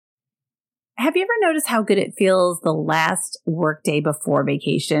Have you ever noticed how good it feels the last workday before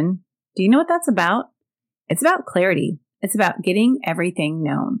vacation? Do you know what that's about? It's about clarity. It's about getting everything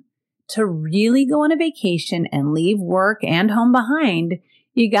known. To really go on a vacation and leave work and home behind,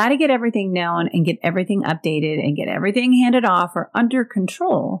 you got to get everything known and get everything updated and get everything handed off or under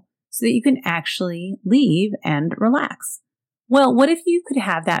control so that you can actually leave and relax. Well, what if you could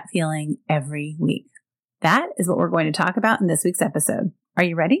have that feeling every week? That is what we're going to talk about in this week's episode. Are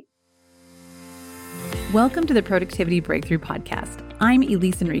you ready? Welcome to the Productivity Breakthrough Podcast. I'm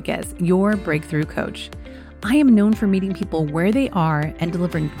Elise Enriquez, your breakthrough coach. I am known for meeting people where they are and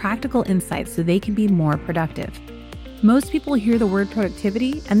delivering practical insights so they can be more productive. Most people hear the word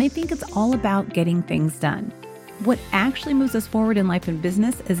productivity and they think it's all about getting things done. What actually moves us forward in life and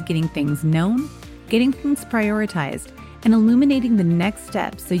business is getting things known, getting things prioritized, and illuminating the next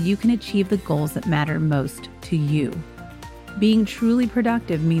steps so you can achieve the goals that matter most to you. Being truly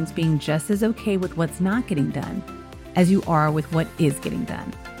productive means being just as okay with what's not getting done as you are with what is getting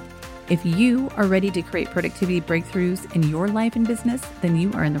done. If you are ready to create productivity breakthroughs in your life and business, then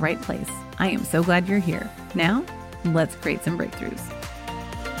you are in the right place. I am so glad you're here. Now, let's create some breakthroughs.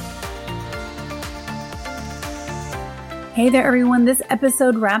 Hey there, everyone. This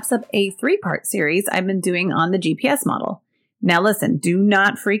episode wraps up a 3-part series I've been doing on the GPS model. Now, listen, do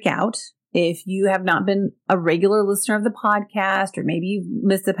not freak out. If you have not been a regular listener of the podcast, or maybe you've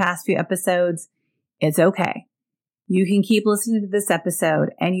missed the past few episodes, it's okay. You can keep listening to this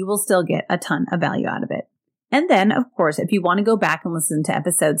episode and you will still get a ton of value out of it. And then, of course, if you want to go back and listen to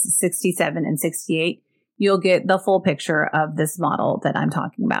episodes 67 and 68, you'll get the full picture of this model that I'm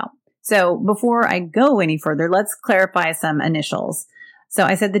talking about. So before I go any further, let's clarify some initials. So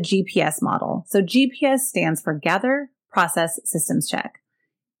I said the GPS model. So GPS stands for Gather, Process, Systems Check.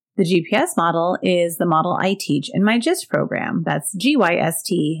 The GPS model is the model I teach in my GYST program. That's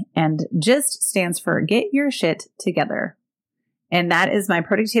GYST, and GYST stands for Get Your Shit Together. And that is my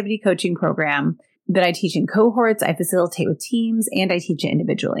productivity coaching program that I teach in cohorts, I facilitate with teams, and I teach it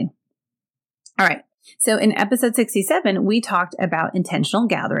individually. All right. So in episode 67, we talked about intentional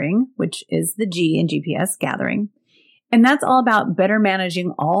gathering, which is the G in GPS, gathering. And that's all about better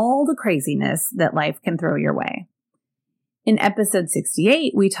managing all the craziness that life can throw your way. In episode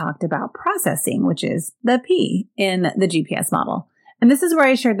 68, we talked about processing, which is the P in the GPS model. And this is where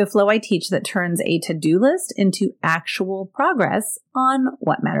I shared the flow I teach that turns a to-do list into actual progress on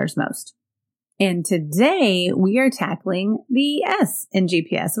what matters most. And today we are tackling the S in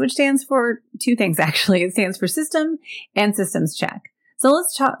GPS, which stands for two things, actually. It stands for system and systems check. So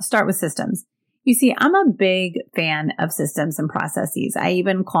let's start with systems. You see, I'm a big fan of systems and processes. I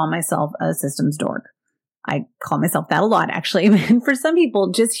even call myself a systems dork. I call myself that a lot, actually. And for some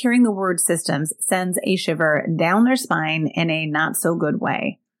people, just hearing the word systems sends a shiver down their spine in a not so good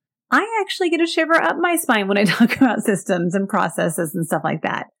way. I actually get a shiver up my spine when I talk about systems and processes and stuff like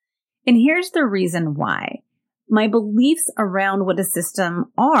that. And here's the reason why. My beliefs around what a system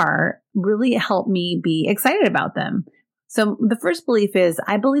are really help me be excited about them. So the first belief is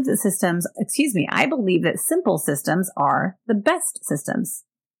I believe that simple systems are the best systems.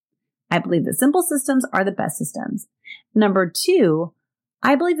 I believe that simple systems are the best systems. Number 2,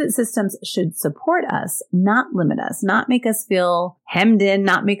 I believe that systems should support us, not limit us, not make us feel hemmed in,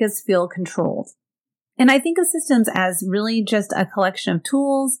 not make us feel controlled. And I think of systems as really just a collection of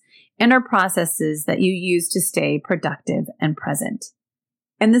tools and our processes that you use to stay productive and present.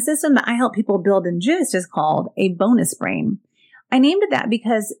 And the system that I help people build in GYST is called a bonus brain. I named it that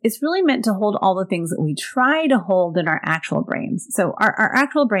because it's really meant to hold all the things that we try to hold in our actual brains. So our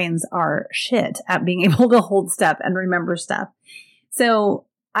actual brains are shit at being able to hold stuff and remember stuff. So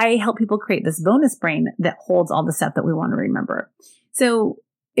I help people create this bonus brain that holds all the stuff that we want to remember. So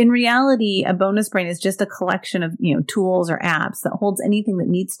in reality, a bonus brain is just a collection of, tools or apps that holds anything that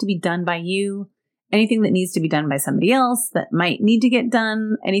needs to be done by you, anything that needs to be done by somebody else that might need to get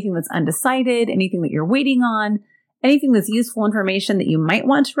done, anything that's undecided, anything that you're waiting on, anything that's useful information that you might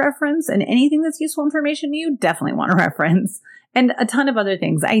want to reference, and anything that's useful information you definitely want to reference, and a ton of other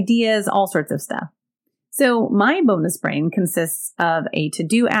things, ideas, all sorts of stuff. So my bonus brain consists of a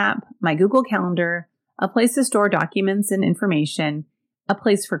to-do app, my Google Calendar, a place to store documents and information, a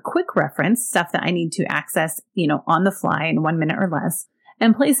place for quick reference, stuff that I need to access, on the fly in 1 minute or less,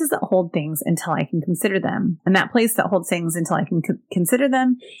 and places that hold things until I can consider them. And that place that holds things until I can consider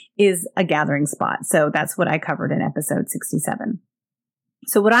them is a gathering spot. So that's what I covered in episode 67.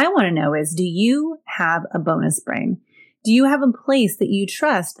 So what I want to know is, do you have a bonus brain? Do you have a place that you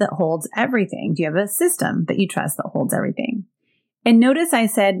trust that holds everything? Do you have a system that you trust that holds everything? And notice I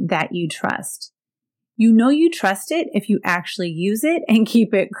said that you trust. You know you trust it if you actually use it and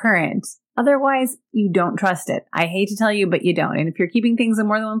keep it current. Otherwise, you don't trust it. I hate to tell you, but you don't. And if you're keeping things in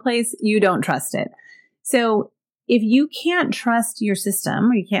more than one place, you don't trust it. So if you can't trust your system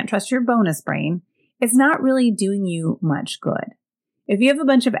or you can't trust your bonus brain, it's not really doing you much good. If you have a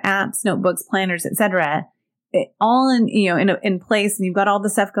bunch of apps, notebooks, planners, etc., all in place, and you've got all the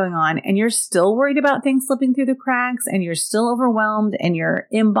stuff going on, and you're still worried about things slipping through the cracks, and you're still overwhelmed, and your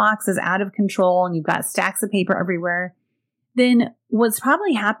inbox is out of control, and you've got stacks of paper everywhere, then what's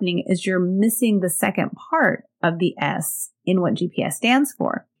probably happening is you're missing the second part of the S in what GPS stands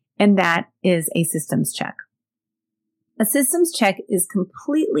for, and that is a systems check. A systems check is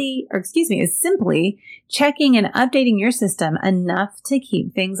simply checking and updating your system enough to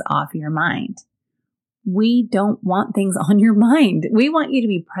keep things off your mind. We don't want things on your mind. We want you to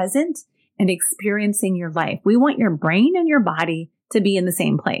be present and experiencing your life. We want your brain and your body to be in the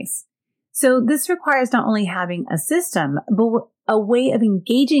same place. So this requires not only having a system, but a way of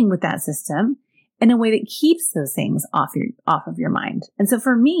engaging with that system in a way that keeps those things off of your mind. And so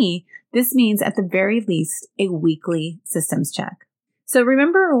for me, this means at the very least a weekly systems check. So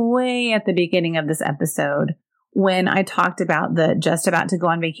remember way at the beginning of this episode when I talked about the just about to go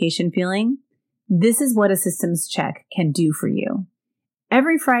on vacation feeling? This is what a systems check can do for you.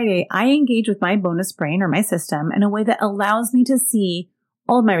 Every Friday, I engage with my bonus brain or my system in a way that allows me to see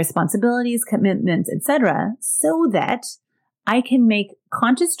all of my responsibilities, commitments, etc., so that I can make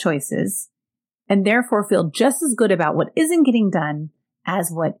conscious choices and therefore feel just as good about what isn't getting done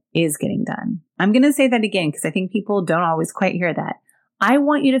as what is getting done. I'm going to say that again because I think people don't always quite hear that. I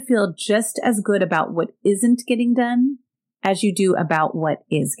want you to feel just as good about what isn't getting done as you do about what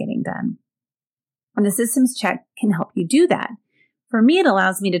is getting done. And the systems check can help you do that. For me, it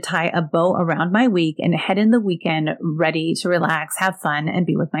allows me to tie a bow around my week and head in the weekend ready to relax, have fun, and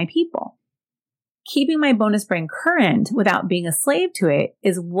be with my people. Keeping my bonus brain current without being a slave to it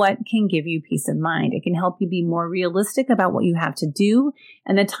is what can give you peace of mind. It can help you be more realistic about what you have to do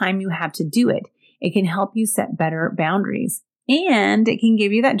and the time you have to do it. It can help you set better boundaries. And it can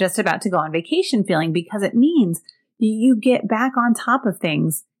give you that just about to go on vacation feeling because it means you get back on top of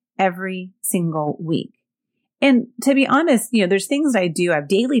things every single week. And to be honest, there's things I do. I have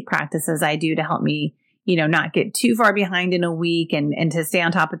daily practices I do to help me, not get too far behind in a week and to stay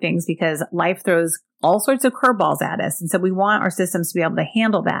on top of things because life throws all sorts of curveballs at us. And so we want our systems to be able to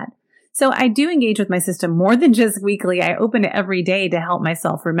handle that. So I do engage with my system more than just weekly. I open it every day to help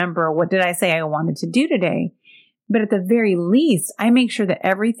myself remember what did I say I wanted to do today. But at the very least, I make sure that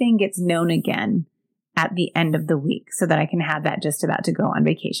everything gets known again at the end of the week so that I can have that just about to go on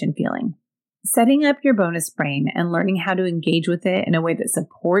vacation feeling. Setting up your bonus brain and learning how to engage with it in a way that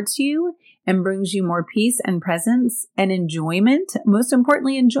supports you and brings you more peace and presence and enjoyment, most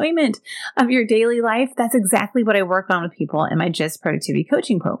importantly, enjoyment of your daily life. That's exactly what I work on with people in my GIST Productivity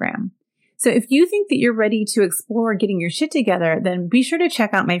Coaching Program. So if you think that you're ready to explore getting your shit together, then be sure to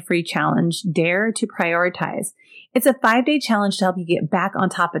check out my free challenge, Dare to Prioritize. It's a 5-day challenge to help you get back on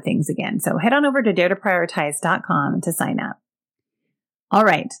top of things again. So head on over to daretoprioritize.com to sign up. All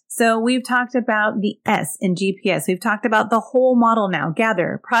right. So we've talked about the S in GPS. We've talked about the whole model now: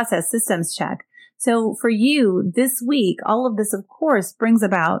 gather, process, systems check. So for you this week, all of this, of course, brings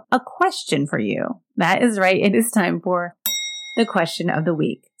about a question for you. That is right. It is time for the question of the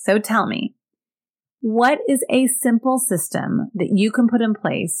week. So tell me, what is a simple system that you can put in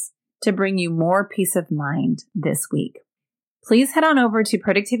place to bring you more peace of mind this week? Please head on over to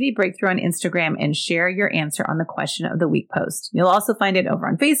Productivity Breakthrough on Instagram and share your answer on the question of the week post. You'll also find it over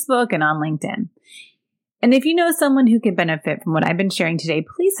on Facebook and on LinkedIn. And if you know someone who could benefit from what I've been sharing today,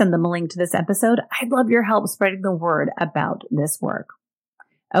 please send them a link to this episode. I'd love your help spreading the word about this work.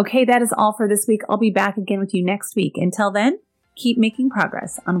 Okay, that is all for this week. I'll be back again with you next week. Until then, keep making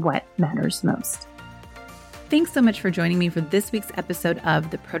progress on what matters most. Thanks so much for joining me for this week's episode of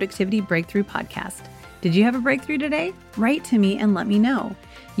the Productivity Breakthrough Podcast. Did you have a breakthrough today? Write to me and let me know.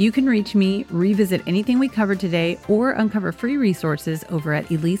 You can reach me, revisit anything we covered today, or uncover free resources over at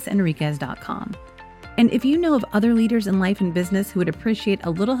EliseEnriquez.com. And if you know of other leaders in life and business who would appreciate a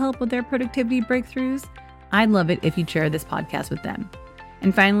little help with their productivity breakthroughs, I'd love it if you'd share this podcast with them.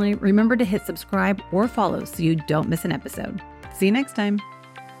 And finally, remember to hit subscribe or follow so you don't miss an episode. See you next time.